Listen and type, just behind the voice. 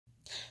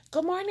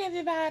Good morning,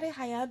 everybody.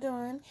 How y'all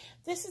doing?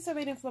 This is a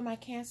reading for my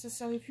Cancer.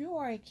 So if you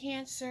are a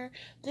Cancer,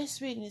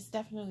 this reading is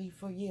definitely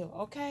for you,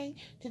 okay?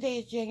 Today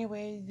is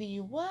January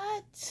the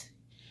what?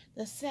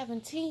 The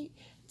 17th,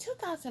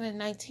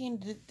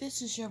 2019.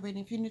 This is your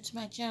reading. If you're new to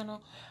my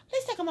channel,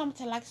 please take a moment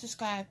to like,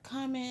 subscribe,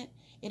 comment.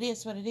 It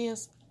is what it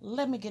is.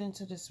 Let me get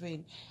into this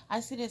reading.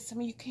 I see that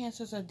some of you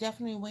Cancers are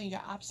definitely weighing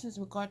your options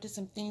in regard to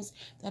some things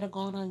that are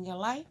going on in your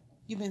life.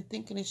 You've been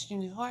thinking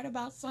extremely hard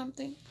about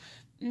something.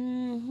 You're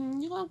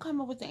going to come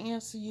up with the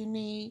answer you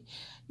need.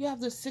 You have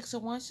the Six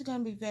of Wands. You're going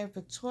to be very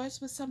victorious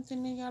with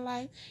something in your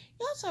life.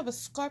 You also have a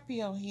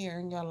Scorpio here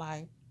in your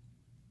life.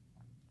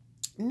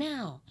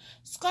 Now,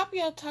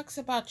 Scorpio talks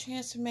about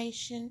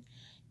transformation,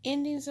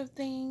 endings of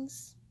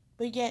things,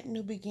 but yet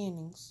new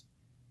beginnings.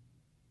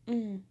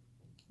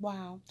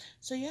 Wow.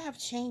 So you have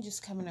changes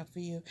coming up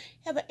for you. You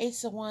have an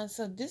Ace of Wands.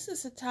 So this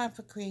is a time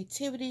for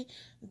creativity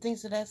and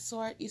things of that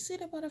sort. You see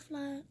the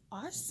butterfly?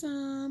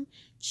 Awesome.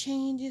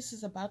 Changes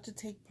is about to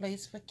take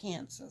place for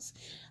Cancers.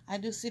 I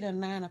do see the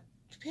Nine of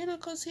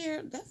Pentacles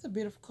here. That's a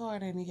beautiful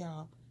card, ain't it,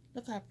 y'all?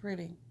 Look how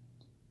pretty.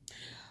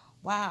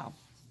 Wow.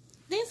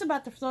 Things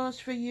about to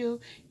flourish for you.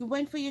 You're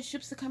waiting for your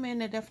ships to come in.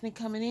 They're definitely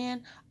coming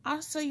in.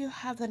 Also, you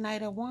have the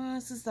Knight of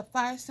Wands. This is the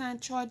fire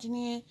sign charging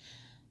in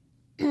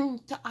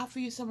to offer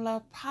you some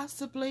love,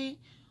 possibly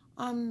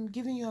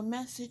giving you a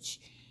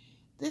message.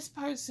 This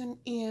person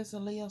is a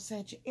Leo,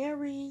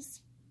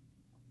 Sagittarius.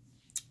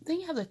 Then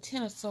you have the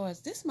Ten of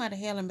Swords. This might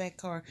have held him back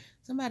card.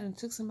 Somebody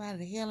took somebody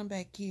to hell him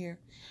back here.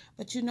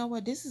 But you know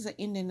what? This is an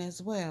ending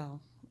as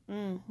well.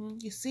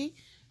 You see?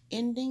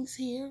 Endings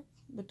here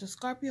with the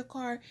Scorpio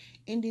card.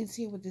 Endings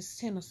here with this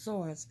Ten of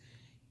Swords.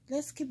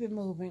 Let's keep it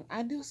moving.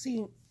 I do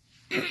see,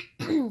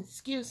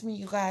 excuse me,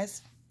 you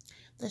guys.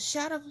 The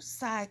Shadow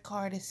Side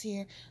card is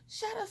here.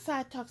 Shadow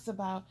Side talks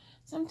about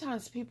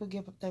sometimes people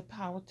give up their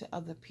power to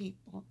other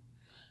people.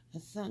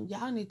 And some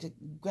y'all need to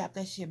grab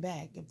that shit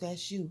back. If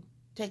that's you,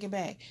 take it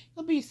back.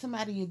 It'll be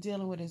somebody you're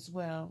dealing with as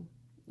well.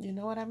 You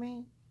know what I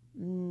mean?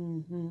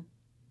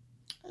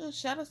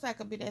 Shadow Side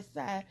could be that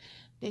side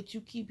that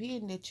you keep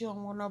hidden, that you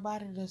don't want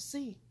nobody to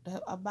see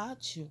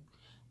about you.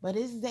 But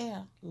it's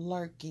there,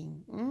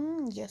 lurking.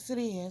 Yes, it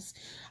is.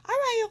 All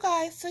right, you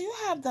guys. So you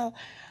have the...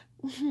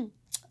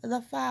 the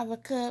Five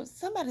of Cups.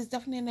 Somebody's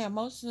definitely in their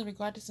emotions in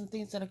regard to some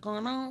things that are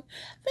going on.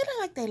 Feeling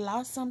like they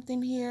lost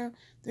something here.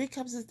 3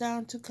 cups is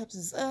down, 2 cups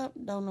is up.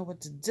 Don't know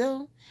what to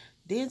do.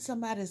 Then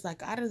somebody's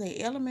like out of their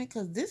element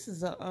because this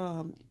is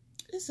a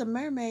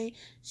mermaid.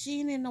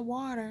 She ain't in the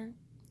water.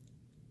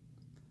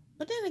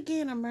 But then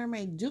again, a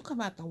mermaid do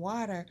come out the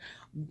water,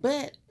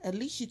 but at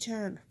least you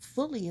turn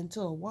fully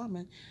into a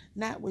woman,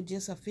 not with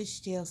just a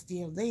fishtail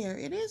still there.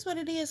 It is what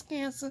it is,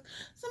 Cancer.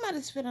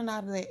 Somebody's feeling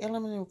out of their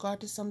element in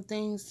regard to some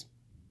things.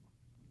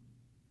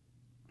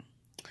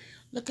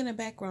 Look in the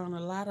background, a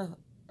lot of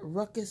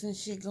ruckus and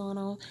shit going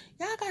on.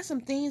 Y'all got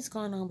some things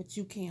going on with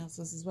you,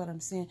 Cancers, is what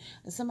I'm saying.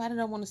 And somebody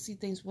don't want to see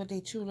things what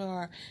they truly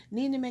are.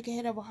 Need to make a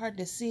head over heart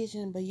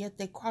decision, but yet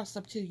they cross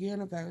up to the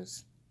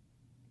universe.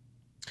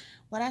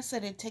 What I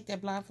said, they take that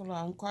blindfold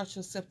off and cross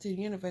yourself to the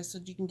universe so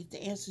you can get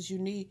the answers you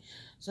need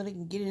so they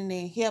can get in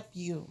there and help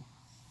you.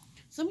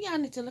 Some of y'all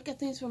need to look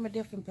at things from a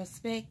different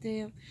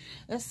perspective.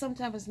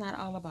 Sometimes it's not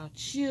all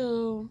about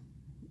you.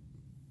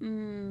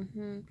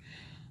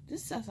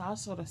 This is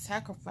also the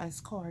sacrifice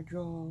card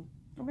draw.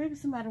 Or maybe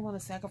somebody want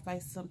to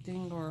sacrifice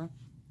something or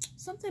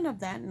something of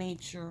that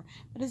nature.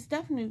 But it's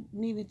definitely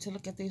needed to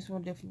look at things from a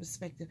different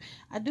perspective.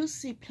 I do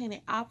see plenty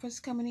of offers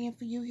coming in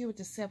for you here with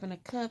the 7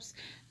 of Cups.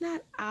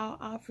 Not all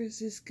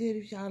offers is good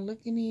if y'all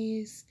looking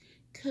these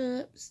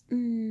cups.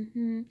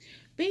 Be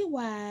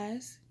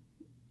wise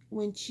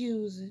when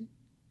choosing.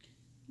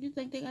 You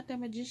think they got that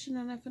magician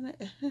on that?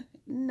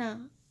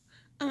 No.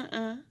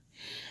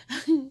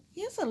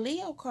 Here's a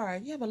Leo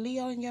card. You have a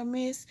Leo in your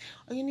midst,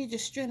 or you need your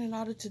strength in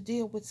order to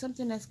deal with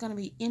something that's going to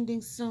be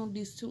ending soon.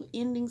 These 2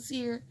 endings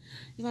here,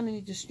 you're going to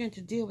need your strength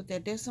to deal with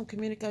that. There's some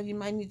communication. You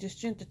might need your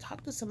strength to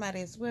talk to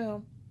somebody as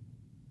well,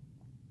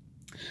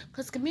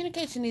 because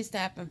communication needs to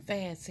happen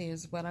fast here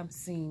is what I'm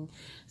seeing.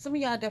 Some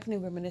of y'all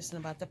definitely reminiscing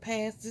about the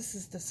past. This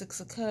is the 6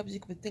 of Cups. You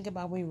can think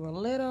about when you were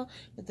little.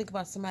 You can think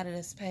about somebody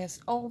that's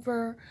passed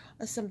over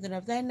or something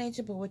of that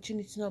nature. But what you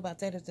need to know about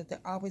that is that they're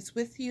always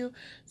with you.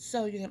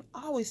 So you can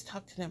always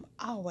talk to them,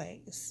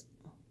 always.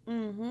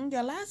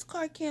 Your last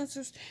card,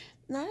 Cancers.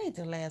 No, that ain't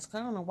the last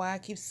card. I don't know why I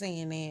keep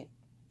saying that.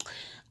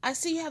 I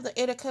see you have the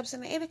 8 of Cups,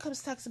 and the 8 of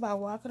Cups talks about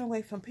walking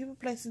away from people,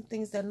 placing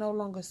things that no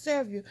longer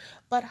serve you.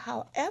 But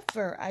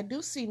however, I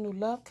do see new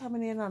love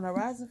coming in on the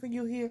horizon for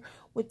you here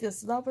with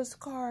this Lovers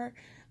card.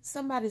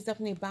 Somebody's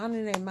definitely bound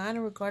in their mind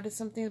in regard to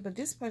some things, but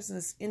this person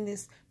is in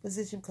this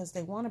position because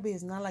they want to be.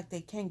 It's not like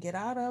they can't get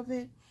out of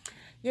it.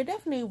 You're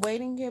definitely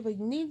waiting here, but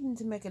you need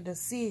to make a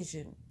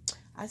decision.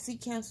 I see,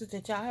 Cancer,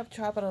 that y'all have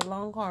traveled a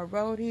long, hard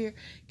road here,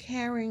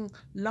 carrying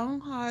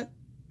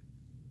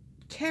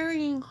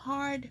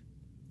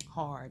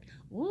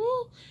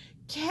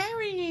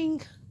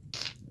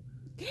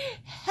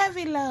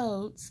heavy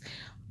loads.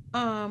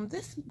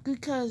 This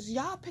because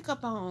y'all pick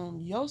up on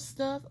your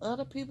stuff,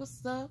 other people's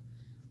stuff.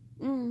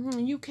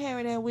 You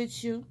carry that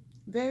with you.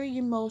 Very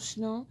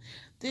emotional.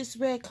 This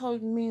red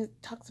code means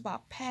talks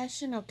about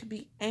passion or could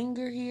be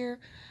anger here,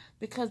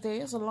 because there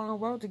is a long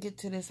road to get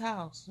to this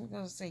house. I'm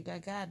gonna say,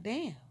 God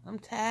damn, I'm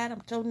tired.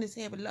 I'm toting this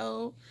heavy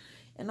load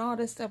and all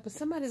this stuff. But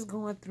somebody's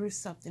going through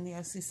something here.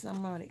 I see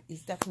somebody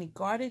is definitely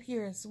guarded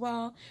here as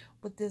well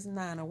with this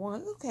 9 of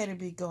Wands. It's okay to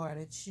be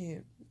guarded.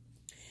 Shit.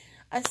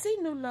 I see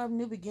new love,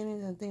 new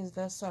beginnings, and things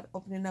that start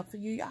opening up for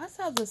you. I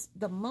saw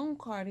the moon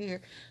card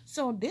here.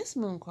 So this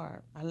moon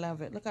card, I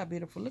love it. Look how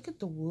beautiful. Look at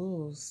the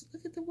wolves.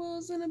 Look at the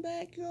wolves in the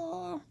back,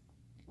 y'all.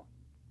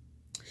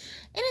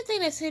 Anything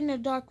that's hidden in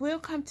the dark will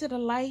come to the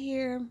light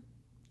here.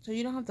 So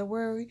you don't have to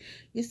worry.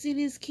 You see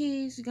these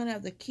keys? You're going to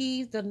have the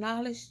keys, the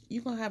knowledge.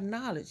 You're going to have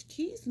knowledge.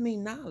 Keys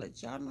mean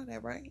knowledge. Y'all know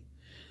that, right?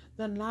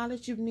 The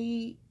knowledge you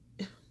need.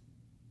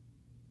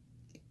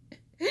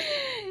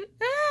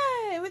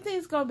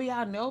 Everything's going to be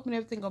out in the open.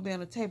 Everything's going to be on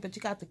the table. But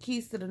you got the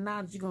keys to the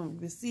knowledge. You're going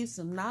to receive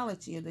some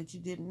knowledge here that you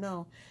didn't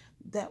know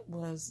that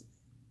was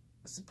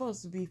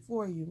supposed to be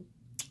for you.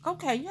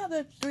 Okay, you have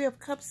the 3 of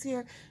Cups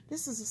here.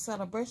 This is a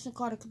celebration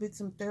card. It could be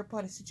some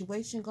third-party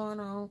situation going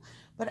on.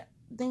 But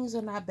things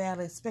are not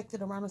badly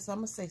expected around us. So I'm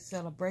going to say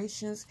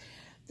celebrations.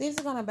 Things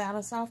are going to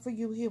balance out for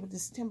you here with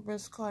this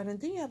Temperance card.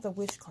 And then you have the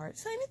Wish card.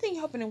 So anything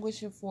you're hoping and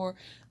wishing for,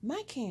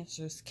 my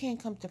Cancers, can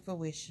come to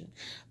fruition.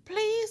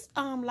 Please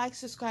like,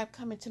 subscribe,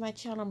 comment to my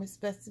channel. It's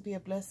best to be a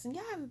blessing.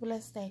 Y'all have a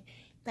blessed day.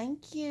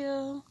 Thank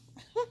you.